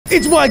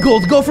It's my goal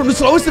to go from the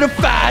slowest to the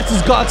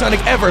fastest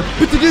Godsonic ever.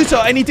 But to do so,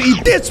 I need to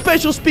eat this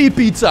special speed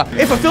pizza.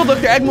 If I fail,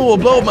 Dr. Eggman will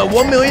blow up my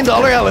 $1 million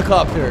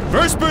helicopter.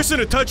 First person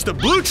to touch the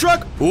blue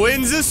truck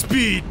wins a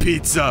speed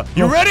pizza.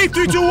 You ready?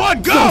 3, 2,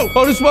 1, go!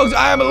 Holy smokes,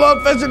 I am a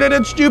lot faster than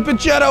that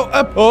stupid shadow.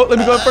 Oh, let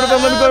me go in front of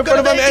him, let me go in front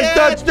of him and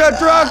touch the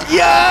truck.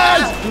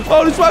 Yes!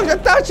 Holy smokes, I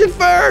touched it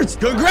first.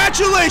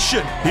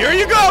 Congratulations! Here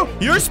you go,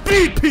 your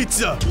speed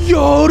pizza.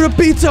 Yo, the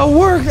pizza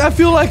worked. I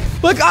feel like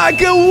I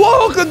can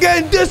walk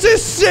again. This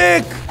is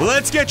sick.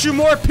 Let's get you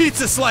more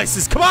pizza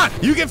slices. Come on,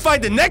 you can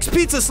find the next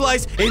pizza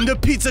slice in the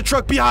pizza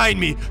truck behind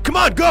me. Come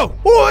on, go.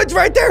 Oh, it's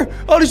right there.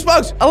 Holy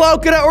smokes. Hello,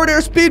 can I order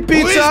a speed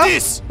pizza? Who is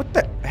this? What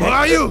the heck? Who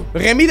are you?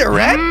 Remy the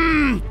Red?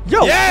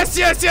 Yo.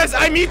 Yes.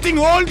 I'm eating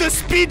all the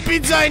speed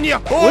pizza in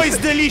here. Oh, it's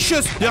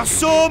delicious. There's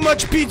so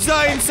much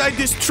pizza inside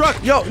this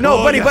truck. Yo, no,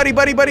 buddy.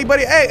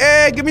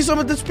 Hey, give me some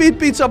of the speed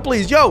pizza,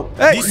 please. Yo.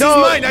 Hey, this is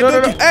mine.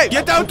 Hey,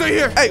 get out of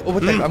here. Hey,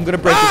 what the heck? I'm gonna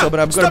break this open.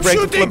 I'm gonna break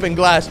the flipping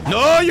glass.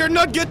 No, you're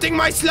not getting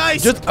my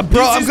slice.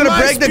 Bro, I'm gonna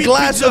break the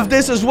glass of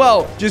this as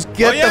well. Just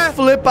get the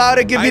flip out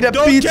and give me the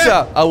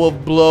pizza. I will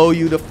blow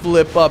you the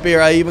flip up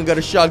here. I even got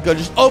a shotgun.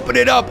 Just open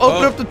it up.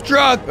 Open up the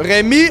truck.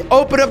 Remy,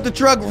 open up the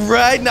truck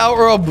right now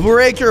or I'll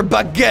break your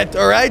baguette,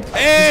 all right?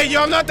 Hey,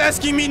 you're not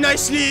asking me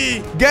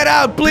nicely. Get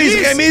out,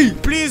 please, Remy.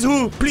 Please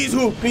who? Please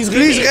who? Please,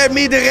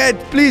 Remy the Red.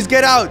 Please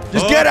get out.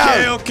 Just get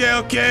out.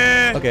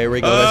 Okay. Okay, here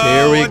we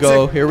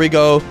go. Here we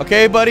go.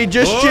 Okay, buddy,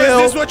 just chill.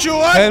 Is this what you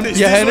want?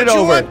 Hand it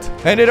over.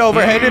 Hand it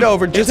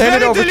over. Just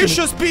hand it over to me.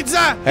 Delicious pizza.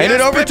 Hand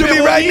it over to me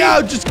right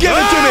now. Just give it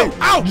to me.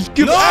 Ow. Just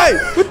give no. Hey,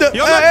 what the?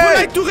 You're not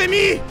polite to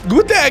Remy.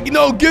 What the heck?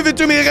 No, give it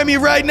to me, Remy,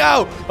 right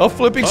now. I'll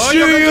flipping sue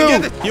you.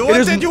 You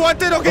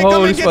want it? Okay,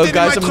 come and get it.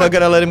 Guys, I'm not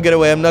gonna let him get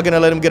away.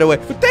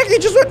 What the heck? He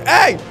just went,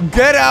 hey,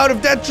 get out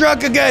of that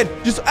truck again.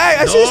 Hey,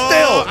 I see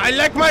still. I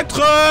like my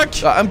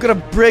truck. I'm gonna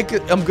break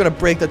it. I'm gonna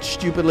break that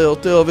stupid little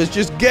tail of his.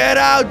 Just get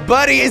out,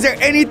 buddy. Is there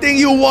anything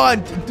you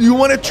want? Do you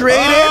want to trade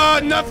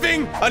it?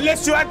 Nothing.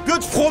 Unless you had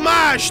good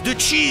fromage, the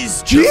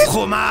cheese. Cheese? The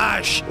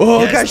fromage.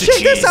 Oh, yes, gosh,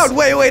 check this out.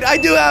 Wait. I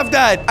do have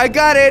that. I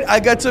got it. I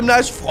got some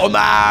nice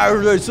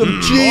fromage,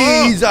 some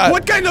cheese.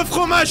 What kind of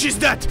fromage is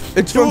that?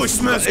 It's from, it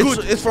smells good.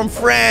 It's from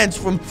France.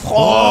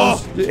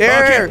 Here.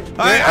 Okay.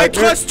 I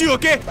trust you,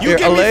 okay? You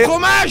give me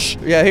fromage.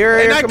 Yeah, here.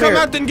 And I come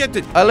out and get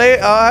it. I'll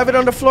have it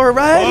on the floor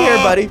right here,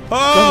 buddy.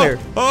 Come here.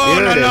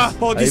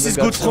 Oh, this is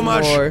good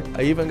fromage.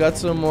 I even got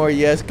some more.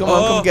 Yes, come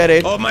on, come get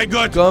it. Oh my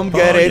God. Come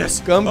get it. Yes.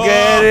 Come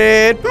get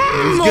it.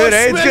 It's good,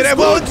 eh? It's good.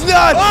 Well, it's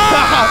not.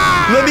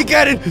 Let me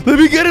get it.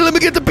 Let me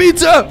get the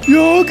pizza.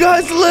 Yo,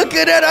 guys, look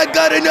at that. I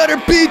got another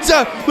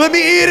pizza. Let me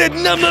eat it.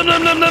 Nom.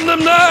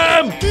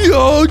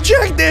 Yo,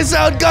 check this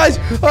out, guys.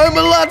 I'm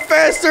a lot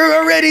faster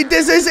already.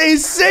 This is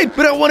insane.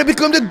 But I want to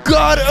become the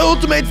God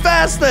ultimate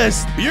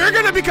fastest. You're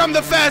gonna become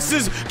the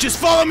fastest. Just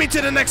follow me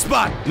to the next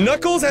spot.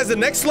 Knuckles has the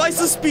next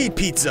slice of speed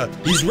pizza.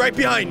 He's right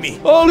behind me.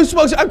 Holy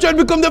smokes, I'm trying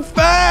to become the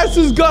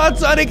fastest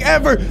Godsonic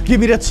ever. Give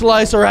me that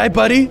slice, all right,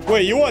 buddy?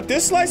 Wait, you want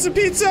this slice of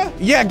pizza?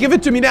 Yeah, give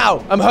it to me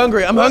now. I'm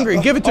hungry.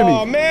 Give it to me.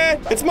 Oh,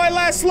 man. It's my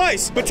last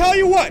slice. But tell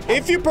you what,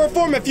 if you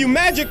perform a few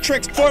magic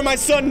tricks for my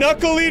son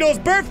Knucklito's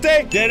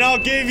birthday, then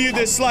I'll give you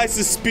this slice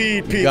of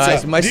speed pizza.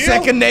 Guys, my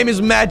second name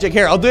is Magic.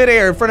 Here, I'll do it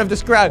here in front of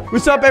this crowd.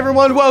 What's up,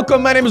 everyone?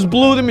 Welcome. My name is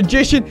Bloo the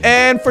Magician.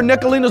 And for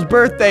Knucklito's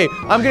birthday,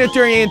 I'm going to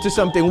turn you into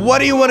something. What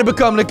do you want to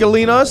become,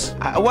 Knucklitos?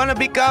 I want to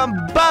become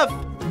buff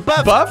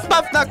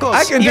Knuckles.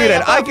 I can do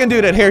that. I can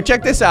do that. Here,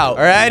 check this out.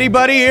 Alrighty,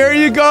 buddy. Here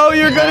you go.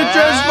 You're going to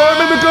transform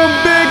and become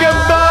big and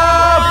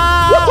buff.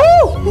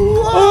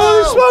 Woohoo!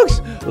 Holy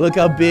smokes. Look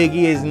how big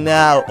he is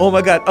now. Oh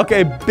my God.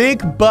 Okay,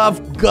 big buff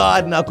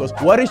God Knuckles.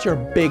 What is your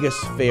biggest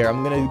fear?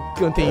 I'm gonna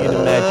continue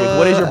the magic.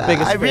 What is your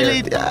biggest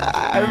fear?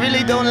 I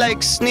really don't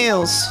like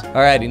snails.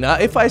 Alrighty, now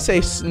if I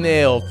say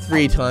snail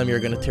 3 times, you're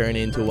gonna turn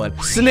into one.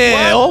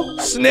 Snail,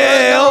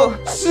 snail,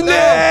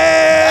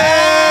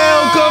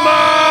 snail. Come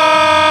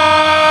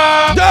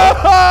on!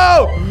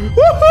 No!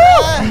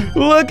 Woohoo!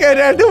 Look at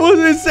that. That was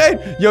insane.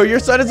 Yo, your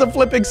son is a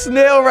flipping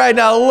snail right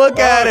now. Look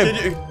at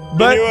him.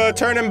 Can you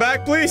turn him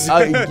back, please?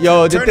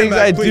 Yo, the things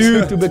I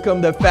do to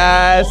become the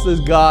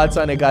fastest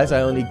Godsonic, guys,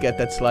 I only get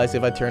that slice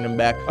if I turn him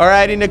back.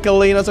 Alrighty,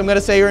 Knucklitos, I'm gonna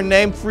say your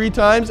name 3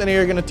 times, and then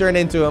you're gonna turn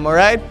into him,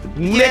 alright?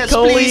 Yes,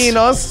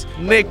 Knucklitos.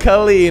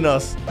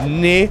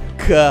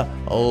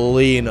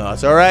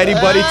 Alrighty,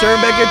 buddy,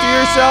 turn back into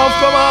yourself.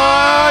 Come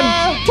on.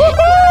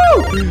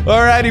 Woohoo!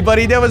 Alrighty,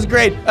 buddy, that was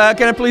great.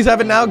 Can I please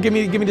have it now? Give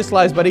me the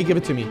slice, buddy. Give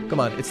it to me.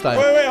 Come on, it's time.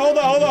 Wait, hold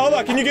on.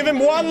 Can you give him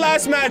one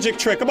last magic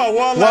trick? Come on,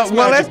 one last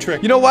magic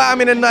trick. You know what?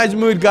 I'm in a nice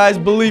mood, guys.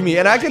 Believe me.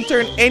 And I can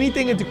turn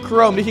anything into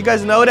chrome. Did you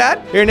guys know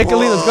that? Here,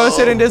 Knucklitos, go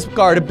sit in this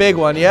car, the big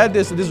one. Yeah,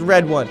 this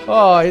red one.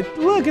 Oh,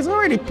 look, it's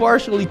already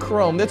partially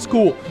chrome. That's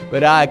cool.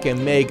 But I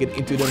can make it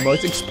into the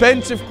most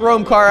expensive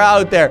chrome car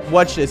out there.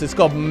 Watch this. It's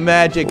called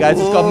magic, guys.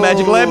 It's called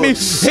magic. Let me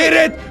hit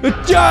it.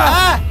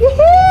 Woohoo!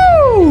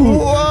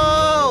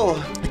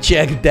 Whoa!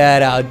 check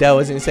that out. That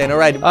was insane. All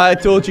right, I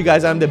told you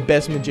guys I'm the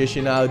best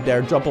magician out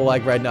there. Drop a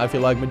like right now if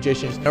you like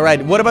magicians. All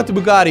right, what about the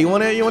Bugatti? You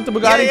want the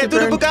Bugatti? Yeah, do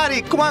the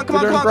Bugatti. Come on, come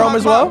on, come on, chrome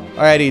as well.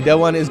 Alrighty, that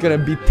one is gonna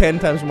be 10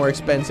 times more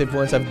expensive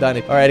once I've done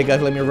it. Alrighty,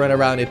 guys, let me run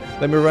around it.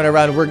 Let me run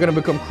around. We're gonna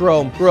become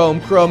chrome,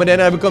 and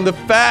then I become the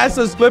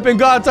fastest flipping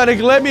God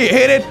Sonic. Let me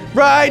hit it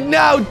right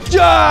now.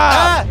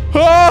 Jump!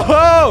 Ho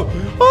ho!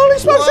 Holy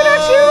smokes, it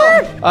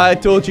actually worked! I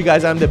told you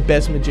guys I'm the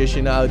best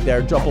magician out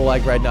there. Drop a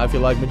like right now if you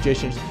like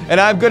magicians. And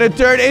I'm gonna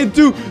turn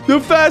into the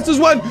fastest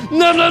one.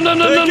 No. Yo,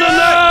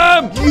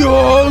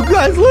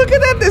 guys, look at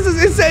that. This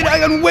is insane. I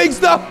got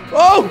wings now.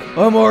 Oh,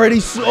 I'm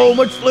already so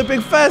much flipping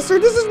faster.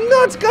 This is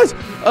nuts, guys.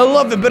 I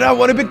love it, but I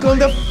want to become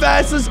the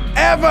fastest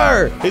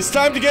ever. It's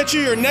time to get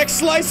you your next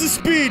slice of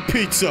speed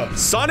pizza.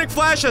 Sonic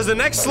Flash has the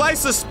next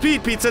slice of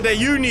speed pizza that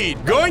you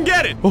need. Go and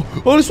get it. Oh,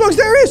 holy smokes,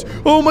 there he is.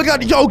 Oh my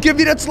God, yo, give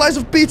me that slice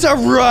of pizza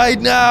right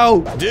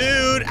now.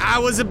 Dude, I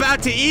was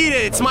about to eat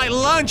it. It's my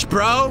lunch,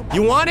 bro.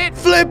 You want it?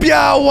 Flip,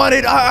 yeah, I want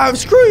it.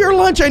 Screw your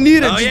lunch. I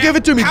need it. Just give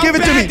it to me. Give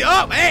it to me.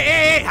 Oh,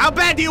 hey, how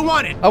bad do you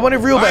want it? I want it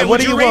real bad.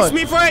 What do you want? Would you race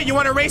me for it? You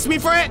want to race me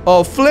for it?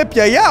 Oh, Flip,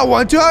 yeah, I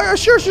want to.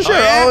 Sure.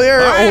 Oh,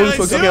 yeah? Holy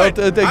smokes, okay, I'll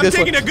take this one. I'm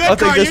taking a good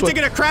car. You're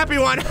taking a crappy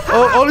one.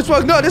 Oh, holy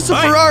smokes. No, this is a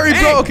Ferrari,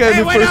 bro. Okay,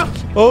 I'm in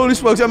first. Holy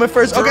smokes, I'm in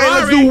first. Okay,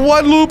 let's do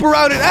one loop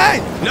around it.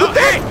 Hey! No,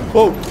 hey!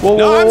 Whoa.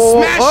 No, I'm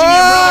smashing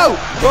you,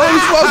 bro. Holy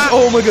smokes.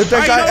 Oh my God,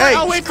 that guy. Hey,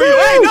 I'll wait for you.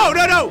 Hey, no.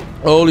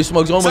 Holy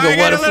smokes. Oh my God,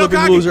 what a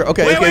flipping loser.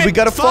 Okay, we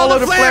gotta follow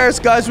the flares,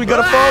 guys. We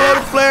gotta follow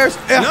the flares.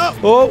 Yeah. No.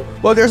 Oh,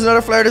 well, there's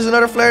another flare.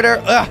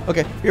 there.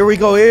 Okay, here we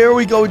go.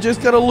 We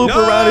just gotta loop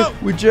around it.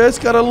 We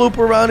just gotta loop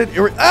around it.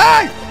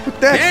 Hey! What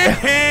the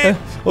heck?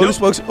 Holy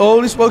smokes.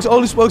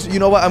 You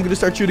know what? I'm gonna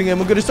start shooting him.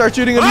 You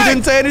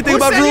didn't say anything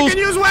about rules.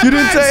 You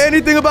didn't say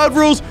anything about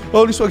rules.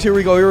 Holy smokes. Here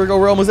we go.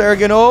 We're almost there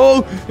again.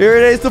 Oh, here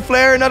it is. The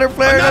flare. Another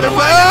flare. Another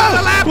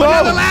lap.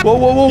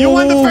 Whoa. You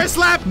won the first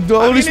lap.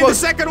 Holy smokes. The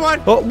second one.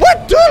 Oh,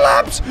 what? 2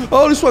 laps?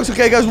 Holy smokes.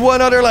 Okay, guys.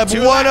 One other lap.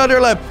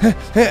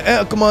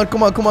 Come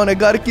on. I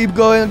gotta keep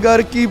going.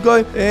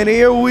 And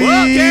here we go.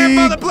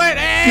 Careful the plate.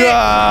 Hey.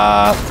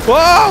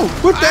 Whoa.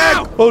 What the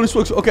heck? Holy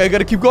smokes. Okay, I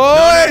gotta keep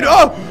going.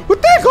 Oh, what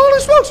the heck? Holy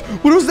smokes.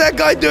 What was that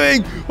guy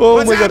doing? Oh,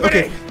 What's my God.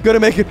 happening? Okay. Gotta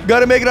make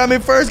it. I'm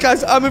in first,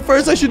 guys.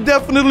 I should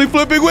definitely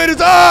flipping win. He's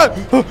right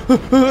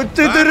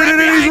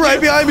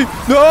behind me.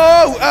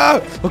 No.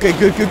 Okay,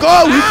 good.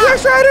 Go. He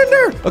crashed right in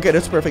there. Okay,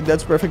 that's perfect,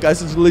 guys.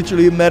 It's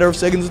literally a matter of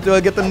seconds until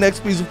I get the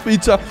next piece of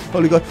pizza.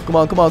 Holy God. Come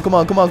on.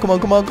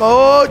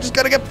 Oh, just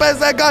gotta get past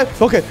that guy.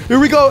 Okay, here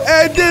we go.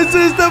 And this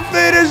is the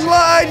finish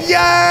line.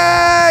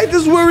 Yay!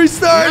 This is where we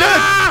started.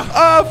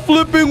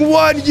 Flipping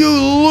one, you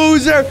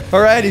loser.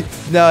 Alrighty.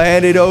 Now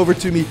hand it over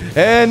to me.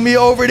 Hand me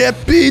over that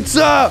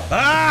pizza.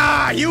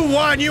 You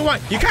won. You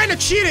kind of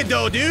cheated,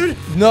 though, dude.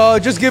 No,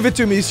 just give it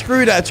to me.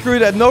 Screw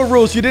that. No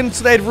rules. You didn't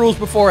state rules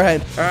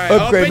beforehand. All right,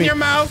 upgrade open me. your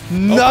mouth.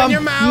 Nom. Open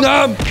your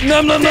mouth.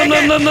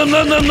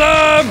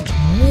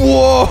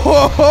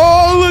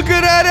 Whoa, look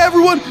at that,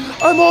 everyone.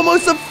 I'm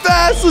almost the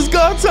fastest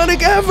God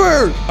Sonic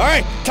ever. All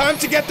right, time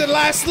to get the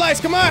last slice.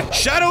 Come on.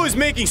 Shadow is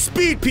making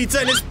speed pizza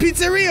in his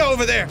pizzeria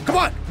over there. Come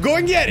on, go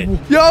and get it.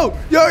 Yo,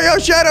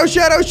 Shadow.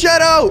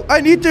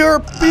 I need your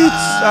pizza.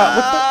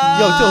 What the?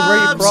 Yo, Tills, where are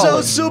you I'm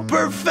crawling? so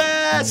super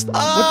fast.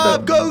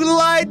 I'm going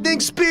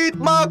lightning speed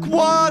Mach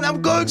 1.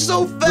 I'm going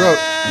so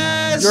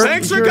fast.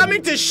 Thanks for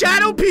coming to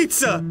Shadow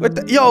Pizza.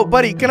 Yo,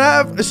 buddy, can I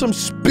have some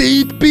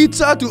speed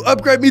pizza to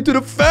upgrade me to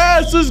the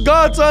fastest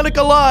God Sonic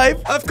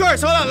alive? Of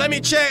course. Hold on, let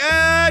me check.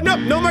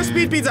 No more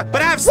speed pizza,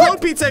 but I have slow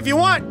pizza if you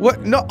want.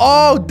 What? No.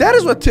 Oh, that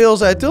is what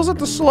Tills had. Tills had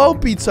the slow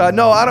pizza.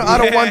 No, I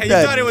don't want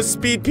that. You thought it was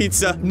speed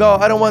pizza. No,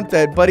 I don't want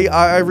that, buddy.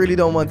 I really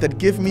don't want that.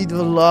 Give me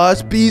the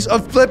last piece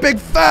of flipping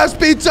fast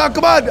pizza.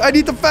 Come on, I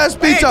need the fast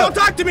pizza. Hey, don't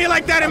talk to me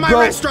like that in my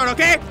restaurant,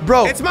 okay?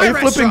 Bro, it's my restaurant.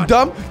 Are you flipping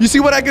dumb? You see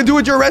what I can do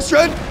at your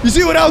restaurant? You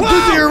see what I'll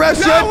do to your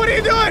restaurant? No, what are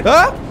you doing?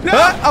 Huh?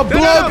 I'll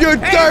blow up your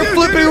entire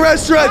flipping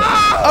restaurant.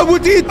 I'm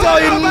with the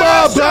Italian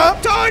mob, huh?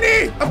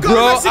 Tony! I'm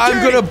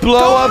gonna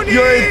blow up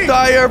your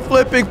entire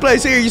flipping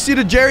place. Here, you see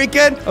the jerry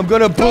can? I'm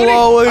gonna blow it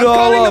all up. I'm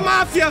calling the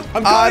mafia.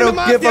 I don't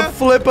give a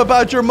flip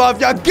about your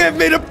mafia. Give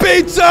me the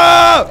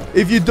pizza!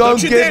 If you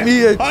don't give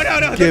me it,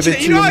 give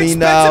it to me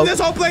now. This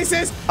whole place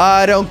is?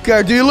 I don't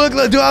care. Do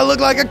I look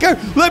like I care?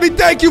 Let me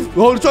take you.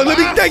 Hold on, let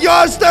me take you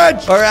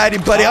hostage. Alrighty,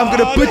 buddy. I'm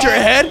gonna put your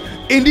head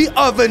in the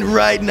oven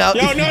right now.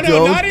 If you don't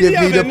give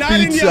me the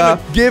pizza,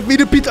 give me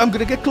the pizza. I'm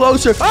gonna get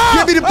closer.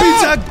 Give me the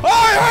pizza. It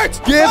hurts.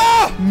 Give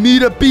me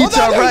the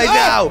pizza right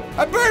now.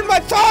 I burned my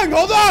tongue.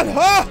 Hold on.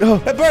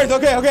 It burned.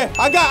 Okay.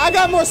 I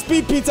got more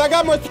speed pizza.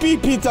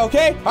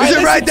 Okay. Is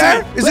it right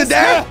there? Is it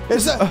there?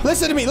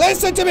 Listen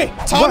to me.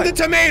 Tom the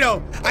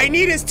tomato. I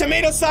need his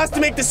tomato sauce to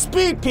make the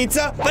speed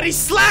pizza, but he's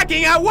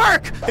slacking at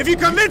work. If you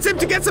convince him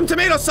to get some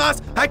tomato sauce,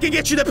 I can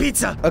get you the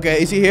pizza. Okay,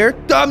 is he here?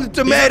 Tom the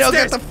tomato,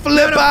 get the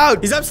flip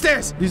out. He's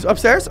upstairs. He's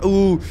upstairs?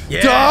 Ooh.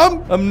 Yeah.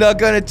 Tom, I'm not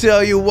gonna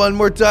tell you one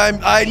more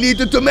time. I need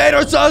the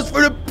tomato sauce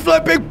for the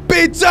flipping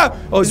pizza.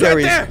 Oh, there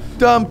he is.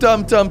 Tom. I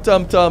don't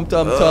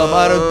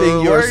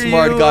think you're a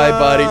smart guy,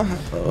 buddy.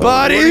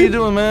 buddy. What are you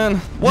doing, man?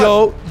 What?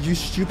 Yo, you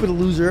stupid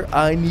loser.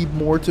 I need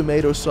more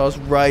tomato sauce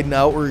right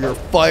now or you're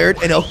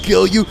fired and I'll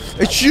kill you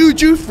and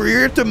shoot you for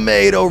your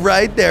tomato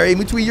right there in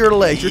between your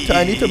legs, your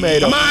tiny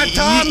tomato. Come on,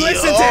 Tom,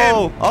 listen to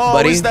him. Oh,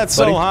 Buddy, is that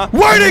so, huh?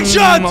 Warning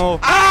shot!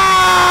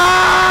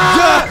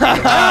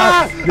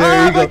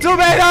 There you go.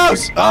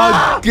 Tomatoes!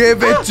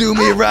 Give it to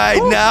me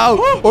right now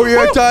or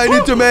your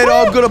tiny tomato,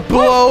 I'm gonna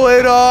blow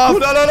it off.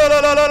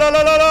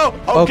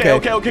 No.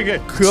 Okay.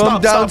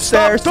 Come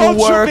downstairs to Don't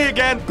work. shoot me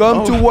again.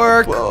 Come to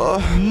work.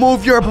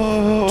 Move your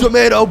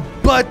tomato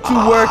butt to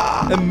work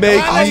and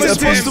make me a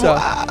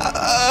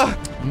pizza.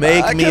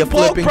 Make me a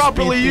flipping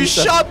properly. speed You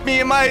pizza. shot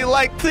me in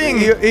my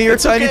thing. In your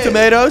tiny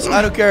tomatoes?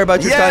 I don't care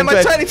about your Yeah, my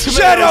tiny tomatoes.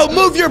 Shadow,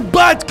 move your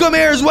butt. Come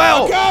here as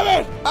well.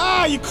 Coming!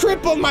 You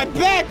crippled my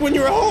back when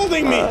you were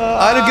holding me.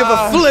 I don't give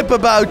a flip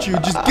about you.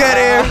 Just get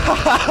here.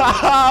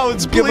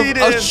 It's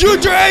bleeding. I'll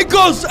shoot your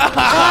ankles.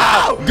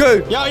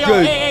 Good. Yo,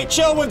 Good. hey,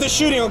 chill with the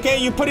shooting, okay?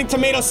 You're putting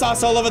tomato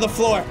sauce all over the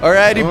floor.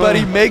 Alrighty,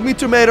 buddy. Make me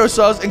tomato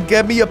sauce and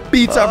get me a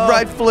pizza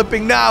right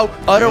flipping now.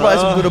 Otherwise,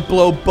 I'm gonna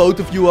blow both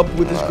of you up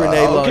with this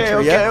grenade launcher.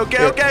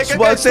 Okay.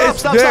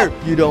 Stop.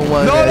 You don't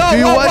want No, that. no, Do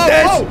you whoa, want whoa,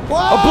 this? whoa,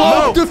 I'll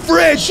blow up the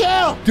fridge.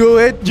 Chill. Do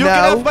it You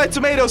now. can have my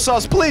tomato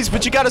sauce, please,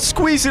 but you gotta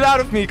squeeze it out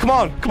of me. Come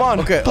on.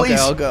 Okay, please.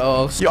 I'll go.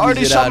 I'll You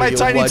already squeeze it shot out my of you.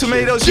 tiny Watch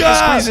tomatoes. it. You can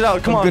squeeze it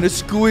out. Come on. I'm gonna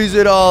squeeze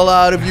it all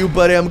out of you,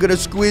 buddy. I'm gonna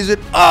squeeze it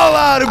all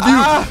out of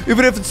you.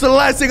 Even if it's the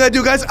last thing I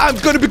do, guys, I'm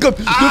gonna become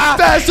the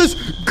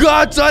fastest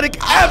God Sonic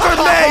ever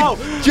made.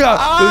 Get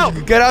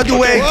out of the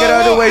way. Get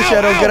out of the way,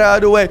 Shadow. Get out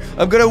of the way.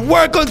 I'm gonna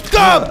work on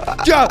Tom.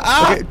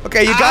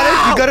 Okay, you got it?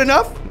 You got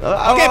enough?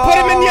 Okay, put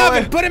him in the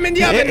oven. Put him in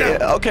the oven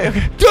now. Okay.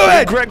 Do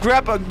it!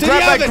 Grab my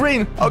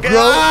green. Okay.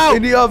 Go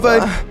in the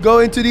oven. Go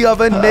into the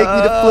oven. Make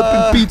me the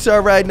flipping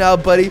pizza right now,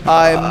 buddy.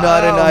 I am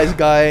not a nice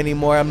guy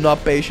anymore. I'm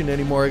not patient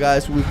anymore,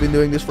 guys. We've been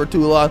doing this for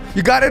too long.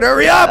 You got it.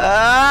 Hurry up.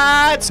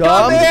 It's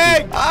Tom.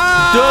 coming.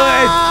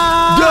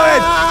 Do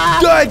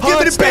it. Give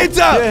me the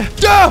pizza.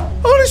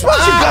 Holy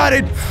smokes, you got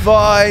it.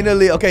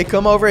 Finally. Okay,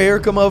 come over here.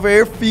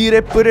 Feed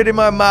it. Put it in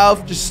my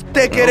mouth. Just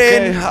stick it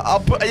in. I'll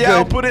put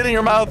it in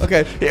your mouth.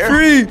 Okay. Here.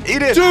 3,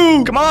 Eat it.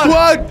 2, Come on.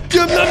 1.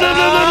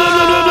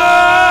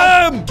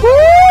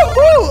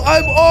 Woo-hoo!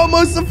 I'm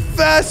almost the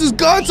fastest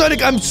God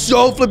Sonic. I'm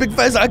so flipping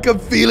fast. I can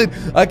feel it.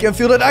 I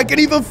can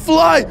even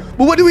fly.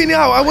 But what do we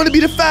now? I want to be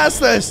the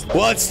fastest.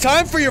 Well, it's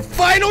time for your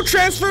final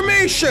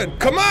transformation.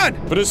 Come on.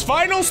 For this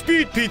final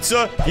speed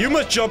pizza, you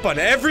must jump on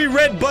every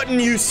red button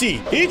you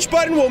see. Each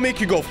button will make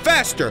you go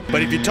faster,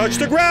 but if you touch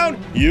the ground,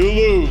 you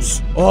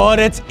lose. Oh,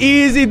 that's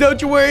easy.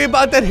 Don't you worry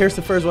about that. Here's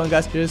the first one,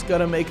 guys. Just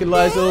gotta make a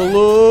nice little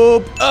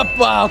loop. Up.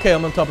 Okay,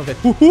 I'm on top of it.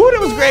 Woohoo, that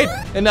was great.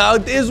 And now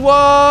this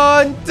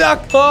one.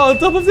 Duck. Oh, on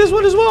top of this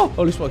one as well.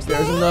 Holy smokes,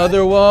 there's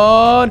another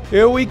one.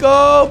 Here we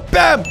go.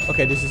 Bam.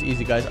 Okay, this is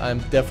easy, guys. I'm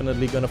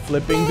definitely gonna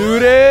flipping do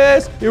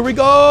this. Here we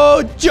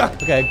go. Juck.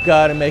 Okay, I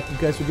gotta make it,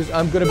 guys, because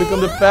I'm gonna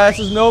become the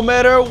fastest no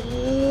matter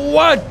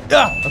what.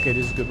 Okay,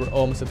 this is good. We're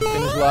almost at the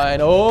finish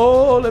line.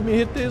 Oh, let me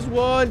hit this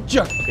one.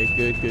 Juck. Okay,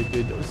 good.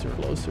 Those are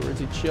close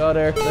towards each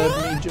other.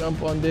 Let me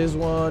jump on this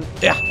one.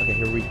 Yeah. Okay,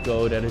 here we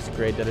go. That is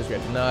great.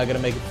 Now I gotta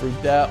make it through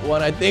that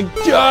one, I think.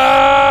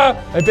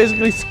 I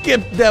basically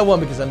skipped that one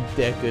because I'm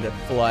that good at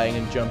flying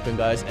and jumping,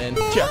 guys. And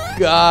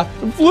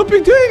I'm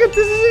flipping doing it.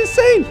 This is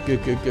insane.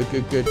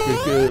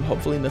 Good.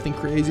 Hopefully nothing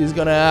crazy is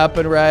gonna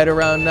happen right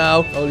around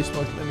now. Holy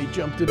smokes, let me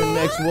jump to the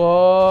next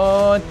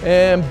one.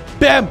 And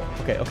bam.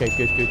 Okay,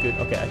 good.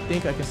 Okay, I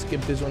think I can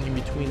skip this one in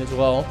between as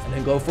well. And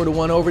then go for the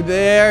one over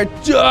there.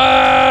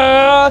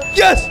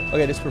 Yes!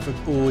 Okay, that's perfect.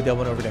 Ooh, that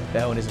one over there.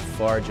 That one is a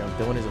far jump.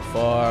 That one is a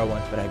far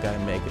one, but I gotta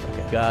make it.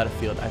 Okay, gotta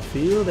feel it. I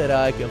feel that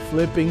I can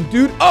flipping,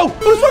 dude. Oh,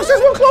 there's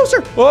one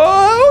closer.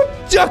 Oh,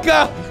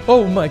 Jucka.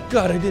 Oh my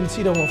God, I didn't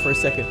see that one for a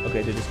second.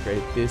 Okay,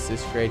 this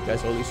is great,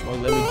 guys. Holy smokes,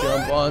 let me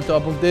jump on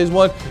top of this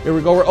one. Here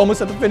we go. We're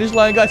almost at the finish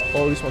line, guys.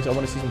 Holy smokes, I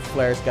want to see some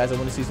flares, guys. I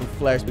want to see some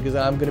flares because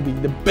I'm gonna be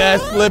the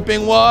best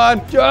flipping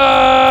one.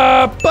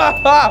 I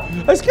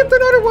skipped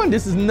another one.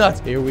 This is nuts.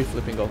 Here we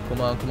flipping go. Come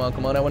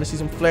on. I want to see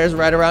some flares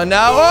right around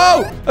now.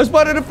 Oh, I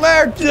spotted a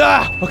flare.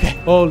 Okay.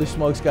 Holy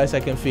smokes, guys. I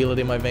can feel it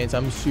in my veins.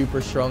 I'm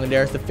super strong. And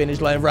there's the finish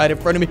line right in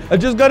front of me. I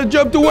just got to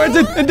jump towards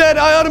it. And then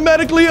I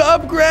automatically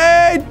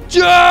upgrade.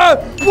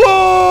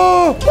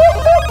 Whoa.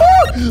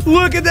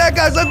 Look at that,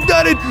 guys. I've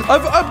done it.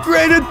 I've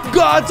upgraded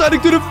God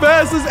Sonic to the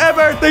fastest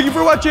ever. Thank you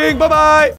for watching. Bye-bye.